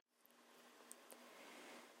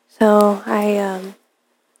So I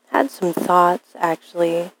had some thoughts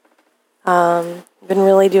actually. Been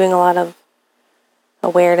really doing a lot of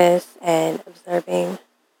awareness and observing.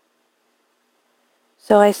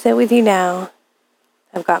 So I sit with you now.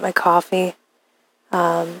 I've got my coffee.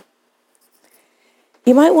 You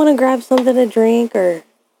might want to grab something to drink or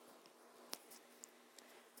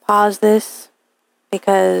pause this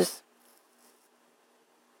because,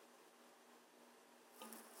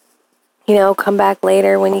 come back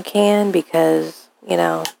later when you can because,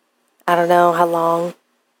 I don't know how long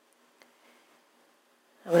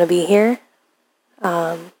I'm going to be here.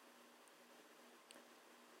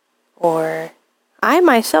 Or I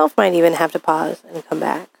myself might even have to pause and come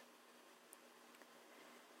back.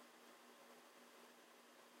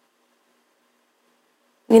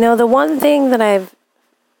 The one thing that I've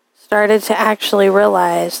started to actually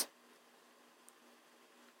realize,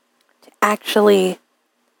 to actually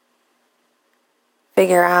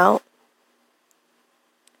figure out,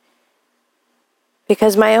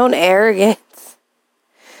 because my own arrogance,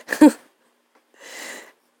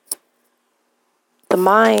 the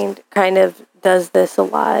mind kind of does this a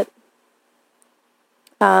lot,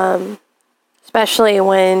 especially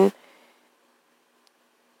when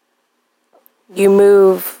you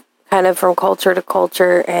move kind of from culture to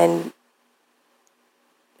culture and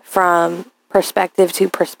from perspective to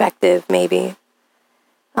perspective, maybe.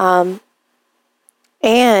 And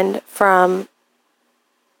from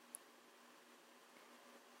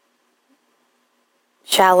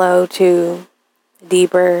shallow to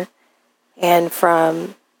deeper, and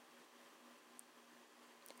from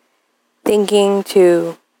thinking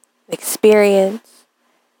to experience,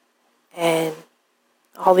 and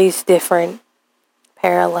all these different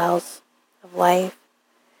parallels of life.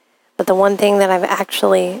 But the one thing that I've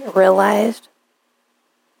actually realized,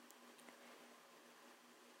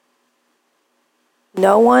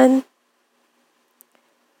 no one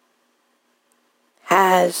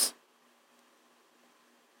has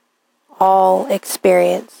all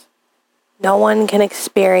experience. No one can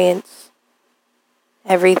experience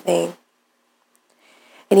everything.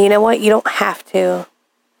 And you know what? You don't have to.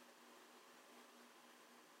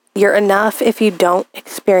 You're enough if you don't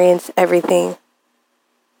experience everything.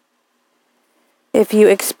 If you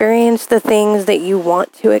experience the things that you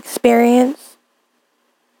want to experience,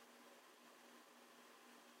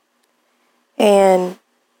 and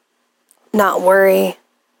not worry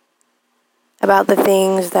about the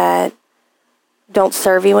things that don't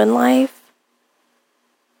serve you in life,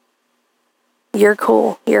 you're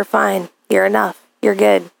cool, you're fine, you're enough, you're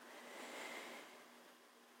good.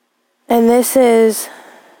 And this is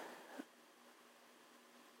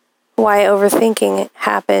why overthinking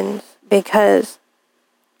happens, because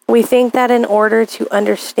we think that in order to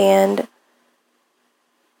understand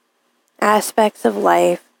aspects of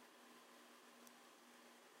life,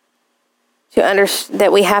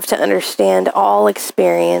 that we have to understand all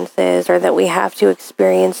experiences, or that we have to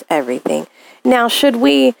experience everything. Now, should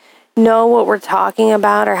we know what we're talking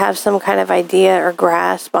about or have some kind of idea or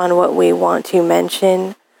grasp on what we want to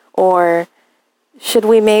mention? Or should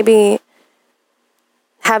we maybe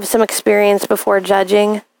have some experience before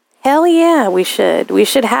judging? Hell yeah, we should. We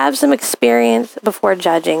should have some experience before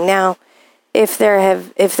judging. Now, if there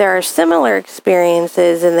are similar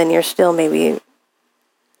experiences and then you're still maybe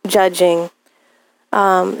judging,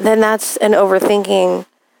 then that's an overthinking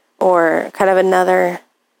or kind of another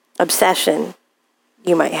obsession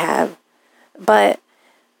you might have. But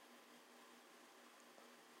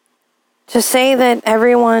to say that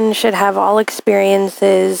everyone should have all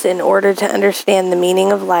experiences in order to understand the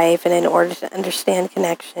meaning of life, and in order to understand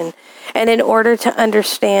connection, and in order to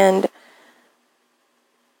understand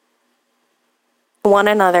one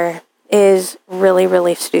another is really,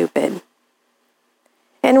 really stupid.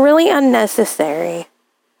 And really unnecessary.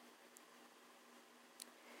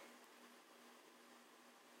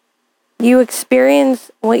 You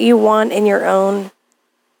experience what you want in your own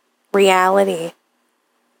reality.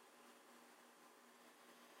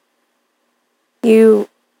 You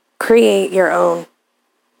create your own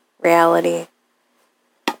reality.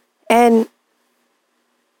 And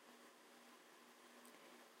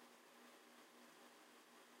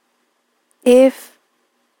if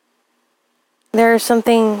there's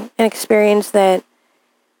an experience that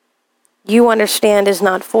you understand is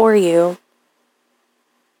not for you,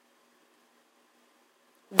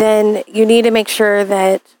 then you need to make sure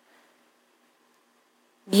that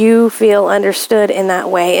you feel understood in that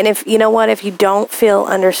way. And if you don't feel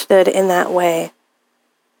understood in that way,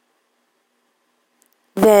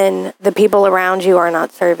 then the people around you are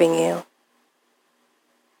not serving you.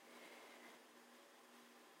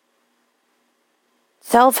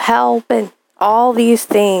 self-help and all these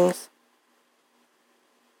things.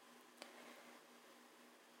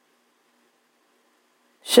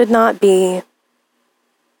 Should not be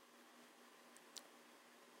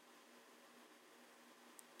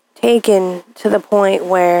taken to the point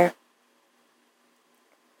where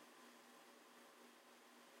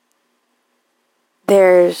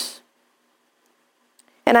there's,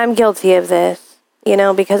 and I'm guilty of this,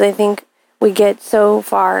 because I think we get so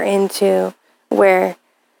far into where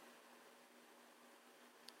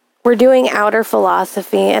we're doing outer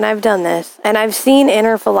philosophy, and I've done this, and I've seen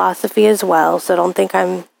inner philosophy as well, so don't think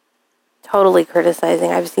I'm totally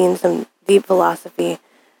criticizing. I've seen some deep philosophy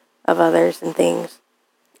of others and things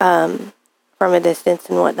from a distance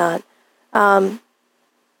and whatnot.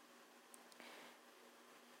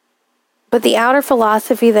 But the outer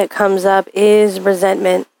philosophy that comes up is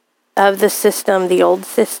resentment of the system, the old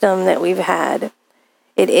system that we've had.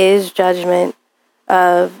 It is judgment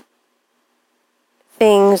of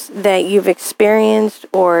things that you've experienced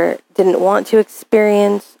or didn't want to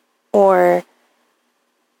experience, or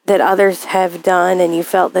that others have done and you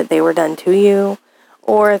felt that they were done to you,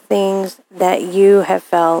 or things that you have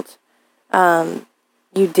felt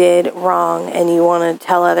you did wrong and you want to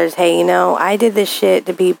tell others, hey, I did this shit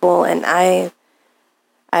to people, and I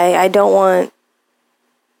don't want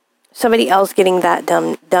somebody else getting that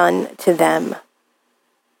done to them.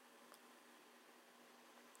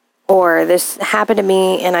 Or this happened to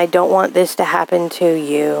me and I don't want this to happen to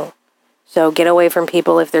you. So get away from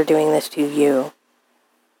people if they're doing this to you.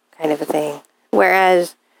 Kind of a thing.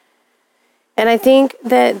 Whereas, and I think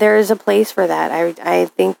that there is a place for that. I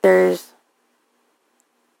think there's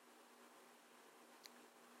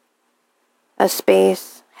a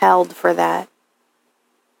space held for that.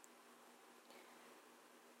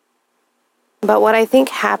 But what I think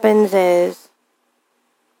happens is,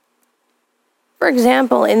 for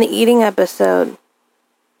example, in the eating episode,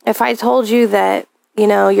 if I told you that,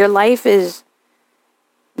 your life is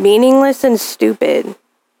meaningless and stupid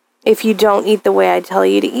if you don't eat the way I tell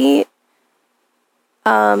you to eat,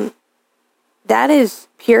 that is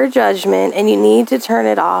pure judgment, and you need to turn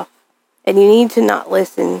it off, and you need to not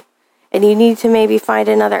listen, and you need to maybe find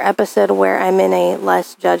another episode where I'm in a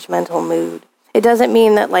less judgmental mood. It doesn't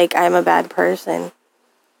mean that, I'm a bad person.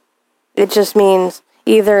 It just means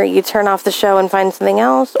either you turn off the show and find something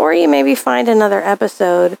else, or you maybe find another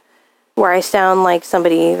episode where I sound like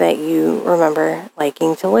somebody that you remember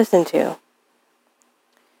liking to listen to.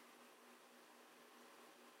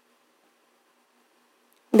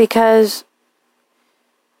 Because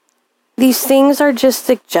these things are just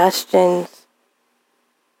suggestions.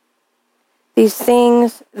 These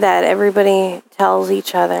things that everybody tells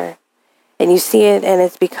each other. And you see it, and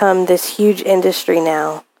it's become this huge industry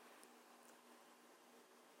now.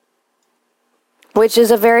 Which is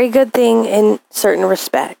a very good thing in certain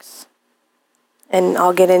respects. And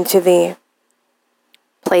I'll get into the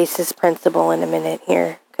places principle in a minute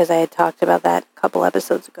here, because I had talked about that a couple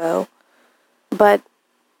episodes ago. But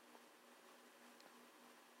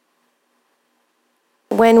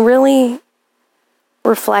when really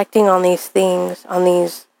reflecting on these things, on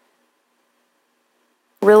these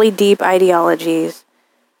really deep ideologies,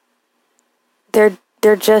 they're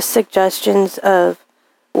just suggestions of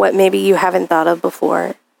what maybe you haven't thought of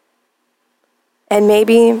before. And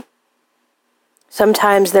maybe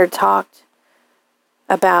sometimes they're talked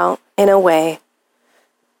about in a way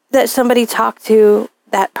that somebody talked to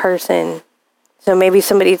that person. So maybe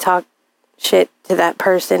somebody talked shit to that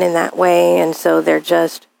person in that way, and so they're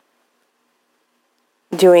just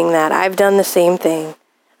doing that. I've done the same thing.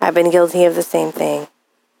 I've been guilty of the same thing.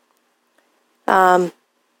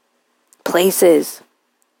 Places.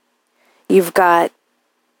 You've got,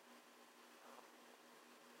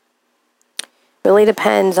 really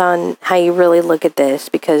depends on how you really look at this,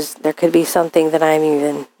 because there could be something that I'm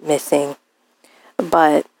even missing.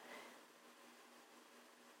 But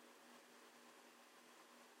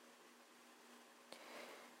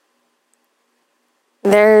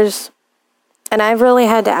and I've really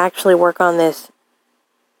had to actually work on this,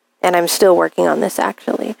 and I'm still working on this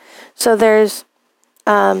actually. So there's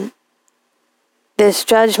this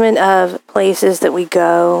judgment of places that we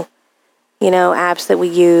go, apps that we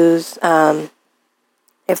use.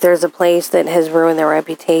 If there's a place that has ruined their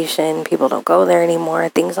reputation, people don't go there anymore,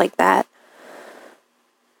 things like that.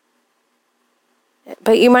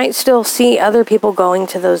 But you might still see other people going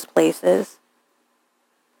to those places.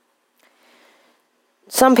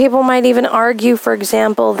 Some people might even argue, for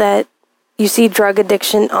example, that you see drug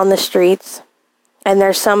addiction on the streets, and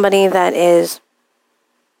there's somebody that is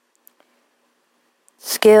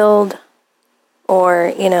skilled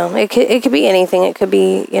Or, it could be anything. It could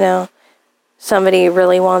be, somebody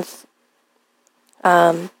really wants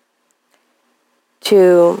to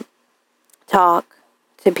talk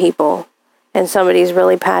to people, and somebody's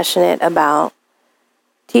really passionate about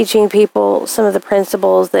teaching people some of the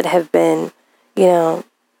principles that have been, kind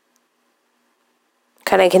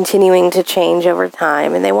of continuing to change over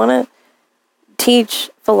time, and they want to teach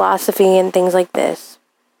philosophy and things like this.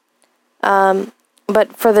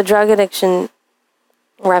 But for the drug addiction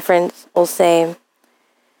reference, we'll say,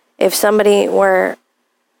 if somebody were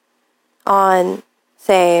on,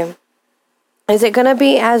 say, is it going to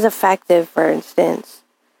be as effective, for instance,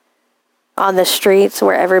 on the streets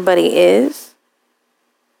where everybody is?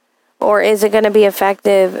 Or is it going to be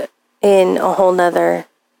effective in a whole nother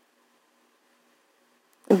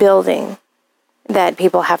building that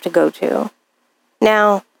people have to go to?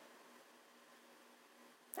 Now,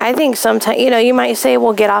 I think sometimes, you might say,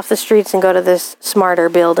 well, get off the streets and go to this smarter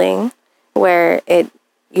building where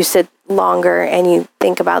you sit longer and you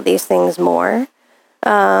think about these things more.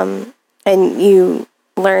 And you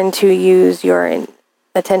learn to use your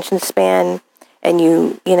attention span,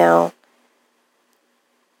 and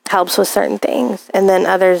helps with certain things. And then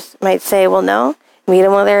others might say, well, no, meet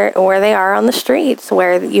them where they are on the streets,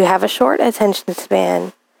 where you have a short attention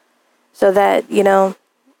span, so that,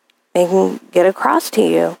 they can get across to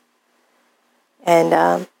you. And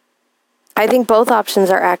I think both options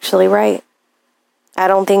are actually right. I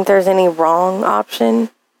don't think there's any wrong option.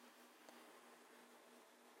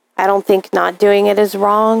 I don't think not doing it is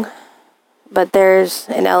wrong, but there's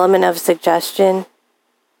an element of suggestion.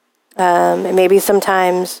 And maybe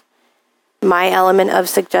sometimes my element of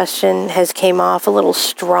suggestion has came off a little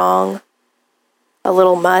strong, a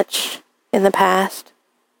little much in the past.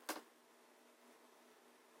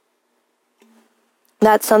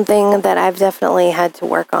 That's something that I've definitely had to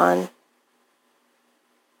work on.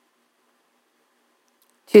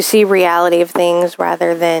 To see reality of things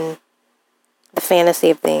rather than the fantasy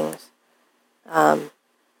of things.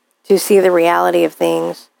 To see the reality of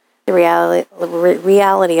things, the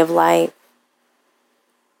reality of life,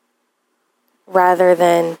 rather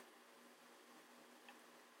than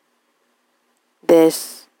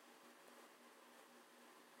this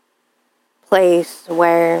place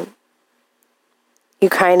where you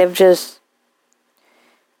kind of just,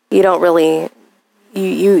 you don't really,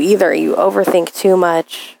 you either you overthink too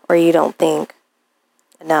much or you don't think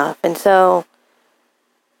enough. And so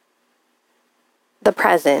the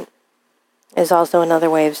present is also another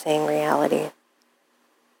way of saying reality.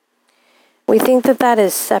 We think that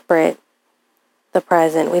is separate, the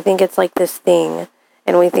present. We think it's like this thing,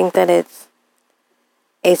 and we think that it's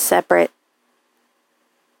a separate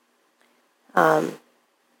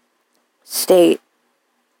state.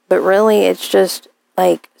 But really, it's just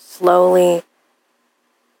like slowly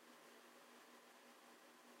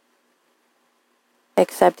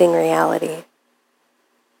accepting reality.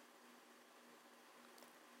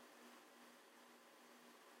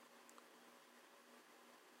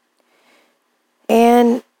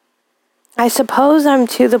 And I suppose I'm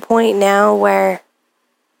to the point now where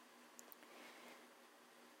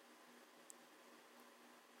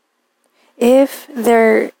if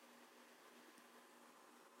there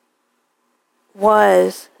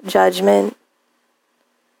was judgment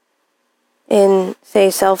in, say,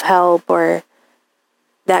 self-help or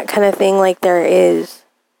that kind of thing like there is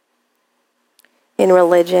in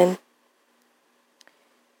religion,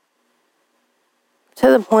 to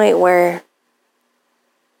the point where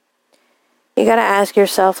you got to ask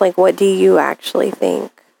yourself, like, what do you actually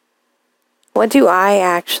think? What do I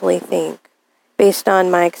actually think based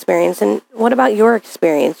on my experience? And what about your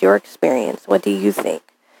experience? What do you think?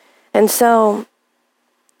 And so,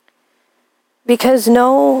 because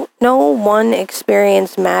no one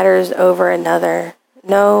experience matters over another.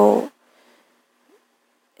 No,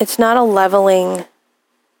 it's not a leveling,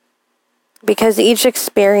 because each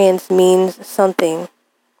experience means something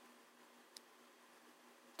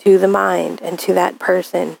to the mind and to that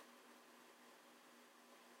person.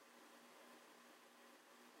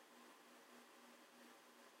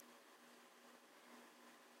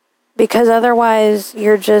 Because otherwise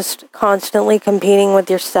you're just constantly competing with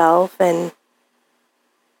yourself, and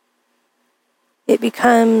it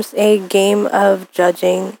becomes a game of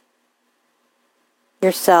judging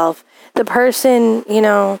yourself. The person,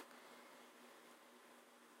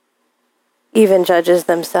 even judges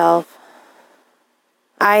themselves.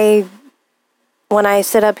 When I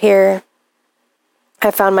sit up here,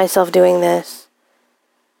 I found myself doing this.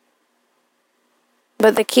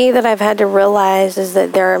 But the key that I've had to realize is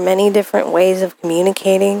that there are many different ways of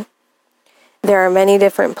communicating. There are many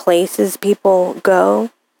different places people go.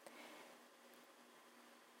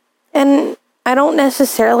 And I don't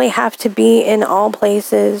necessarily have to be in all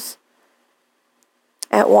places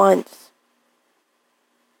at once,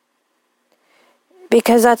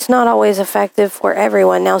 because that's not always effective for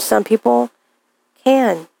everyone. Now, some people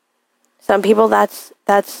can. Some people, that's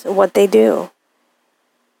what they do.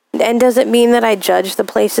 And does it mean that I judge the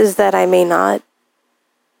places that I may not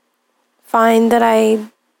find that I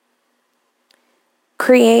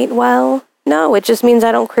create well? No, it just means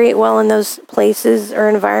I don't create well in those places or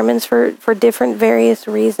environments for different various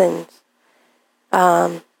reasons.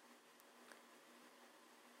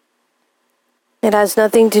 It has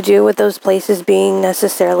nothing to do with those places being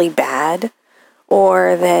necessarily bad,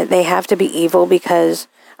 or that they have to be evil because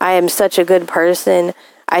I am such a good person,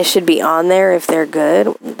 I should be on there if they're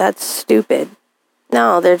good. That's stupid.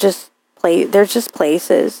 No, they're just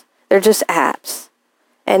places. They're just apps.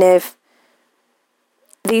 And if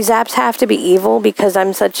these apps have to be evil because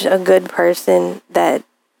I'm such a good person that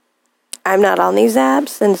I'm not on these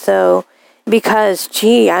apps, and so because,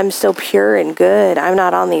 I'm so pure and good, I'm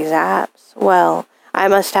not on these apps. Well, I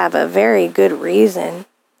must have a very good reason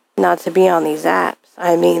not to be on these apps.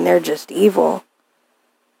 I mean, they're just evil.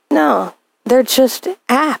 No, they're just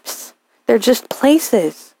apps. They're just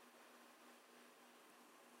places.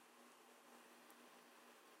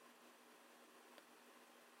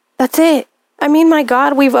 That's it. I mean, my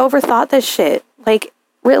God, we've overthought this shit. Like,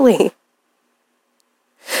 really.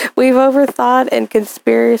 We've overthought and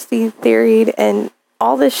conspiracy theoried and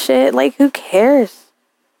all this shit. Like, who cares?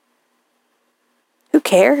 Who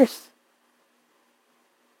cares?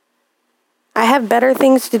 I have better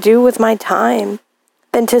things to do with my time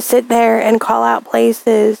than to sit there and call out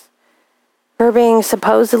places for being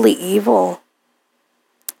supposedly evil.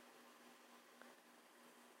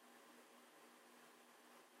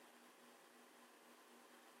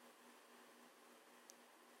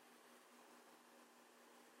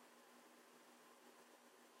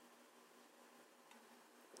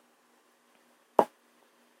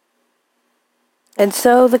 And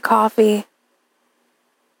so the coffee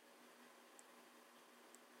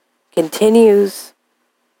continues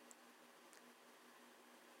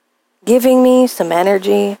giving me some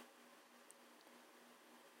energy.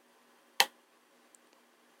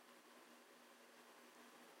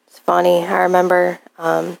 It's funny, I remember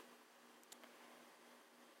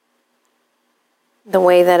the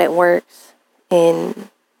way that it works in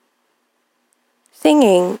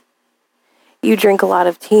singing. You drink a lot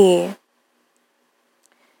of tea.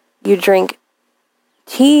 You drink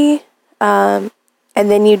tea, and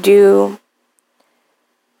then you do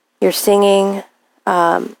your singing,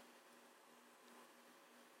 and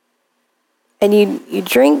you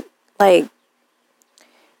drink, like,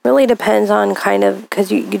 really depends on kind of,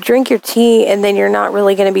 because you drink your tea and then you're not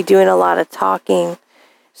really going to be doing a lot of talking.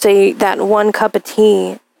 So that 1 cup of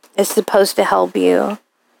tea is supposed to help you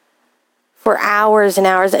for hours and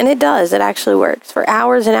hours, and it does. It actually works for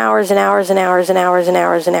hours and hours and hours and hours and hours and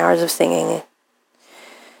hours and hours of singing.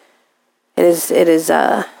 It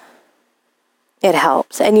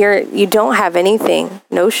helps, and you don't have anything,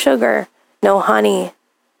 no sugar, no honey,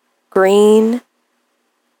 green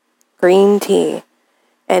tea,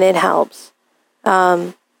 and it helps.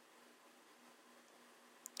 No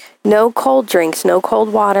cold drinks, no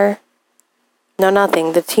cold water. No,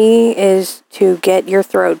 nothing. The tea is to get your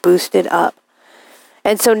throat boosted up.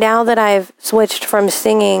 And so now that I've switched from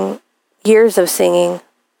singing, years of singing,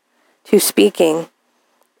 to speaking,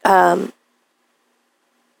 I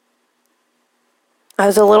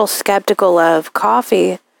was a little skeptical of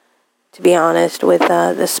coffee, to be honest, with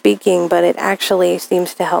the speaking, but it actually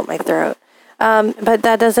seems to help my throat. But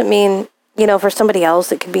that doesn't mean, for somebody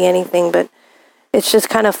else, it could be anything, but it's just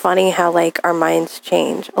kind of funny how, like, our minds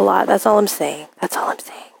change a lot. That's all I'm saying. That's all I'm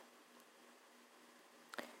saying.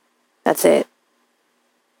 That's it.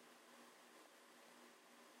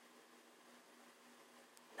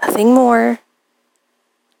 Nothing more.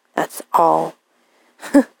 That's all.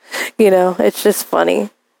 It's just funny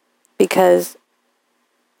because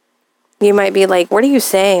you might be like, what are you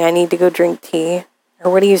saying? I need to go drink tea.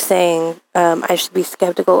 Or what are you saying? I should be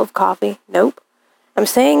skeptical of coffee. Nope. I'm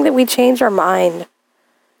saying that we change our mind.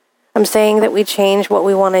 I'm saying that we change what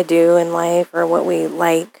we want to do in life or what we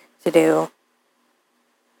like to do.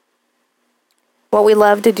 What we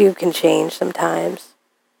love to do can change sometimes.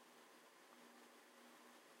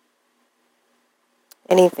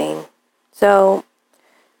 Anything. So,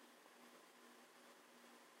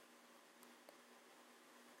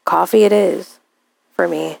 coffee it is for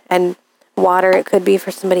me. And water it could be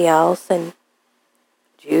for somebody else. And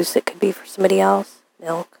juice it could be for somebody else.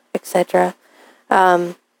 Milk, etc.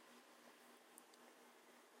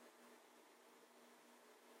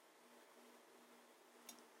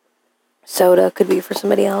 Soda could be for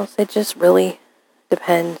somebody else. It just really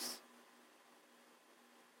depends.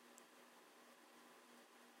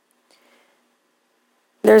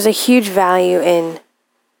 There's a huge value in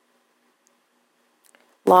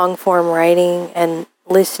long form writing and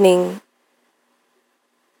listening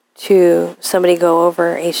to somebody go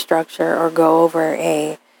over a structure or go over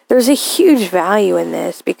a... There's a huge value in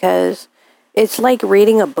this because it's like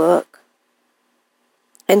reading a book.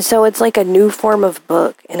 And so it's like a new form of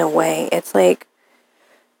book in a way. It's like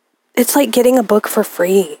getting a book for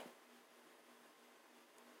free.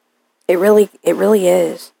 It really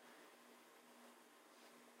is.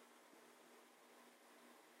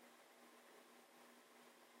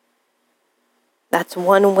 That's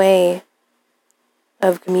one way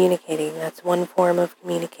of communicating. That's one form of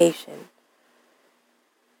communication.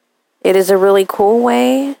 It is a really cool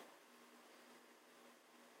way,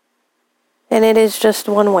 and it is just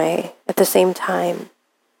one way at the same time.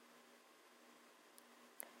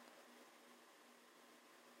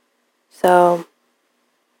 So,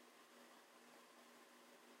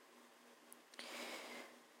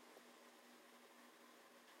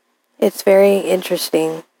 it's very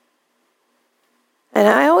interesting. And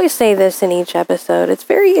I always say this in each episode. It's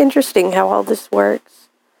very interesting how all this works.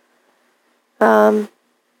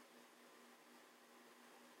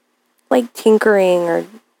 Like tinkering or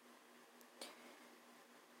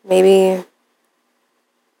maybe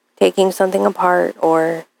taking something apart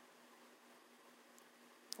or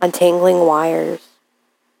untangling wires.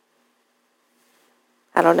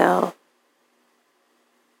 I don't know.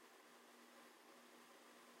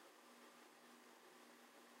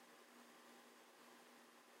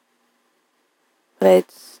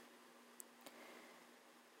 But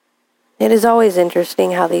it is always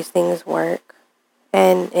interesting how these things work.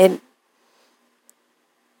 And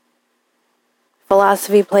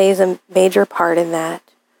philosophy plays a major part in that.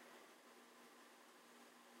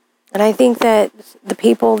 And I think that the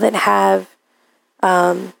people that have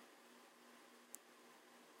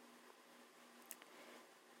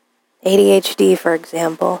ADHD, for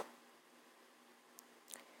example,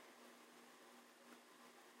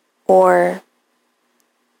 or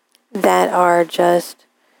that are just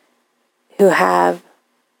who have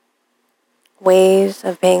ways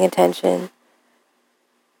of paying attention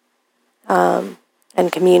and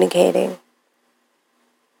communicating.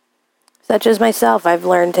 Such as myself, I've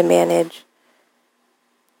learned to manage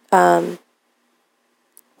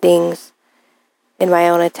things in my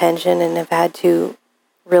own attention and have had to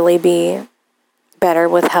really be better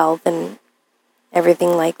with health and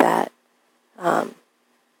everything like that.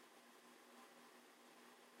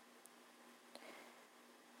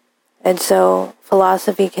 And so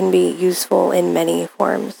philosophy can be useful in many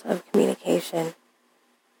forms of communication.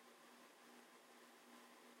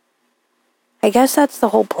 I guess that's the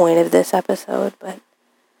whole point of this episode, but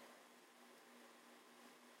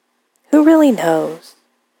who really knows?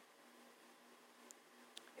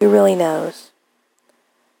 Who really knows?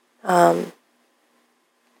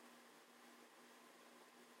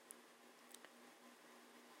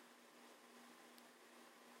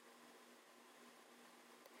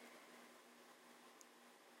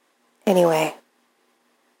 Anyway.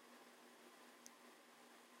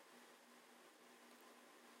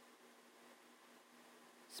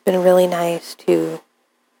 It's been really nice to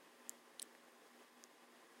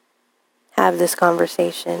have this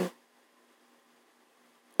conversation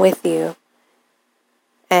with you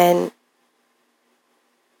and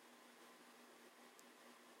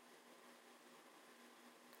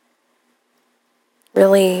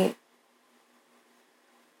really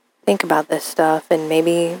think about this stuff and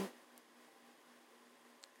maybe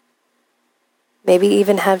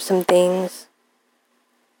even have some things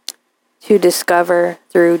to discover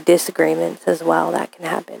through disagreements as well. That can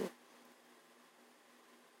happen.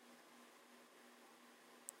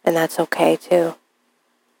 And that's okay too.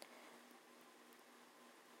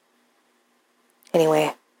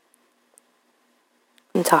 Anyway,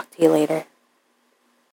 and talk to you later.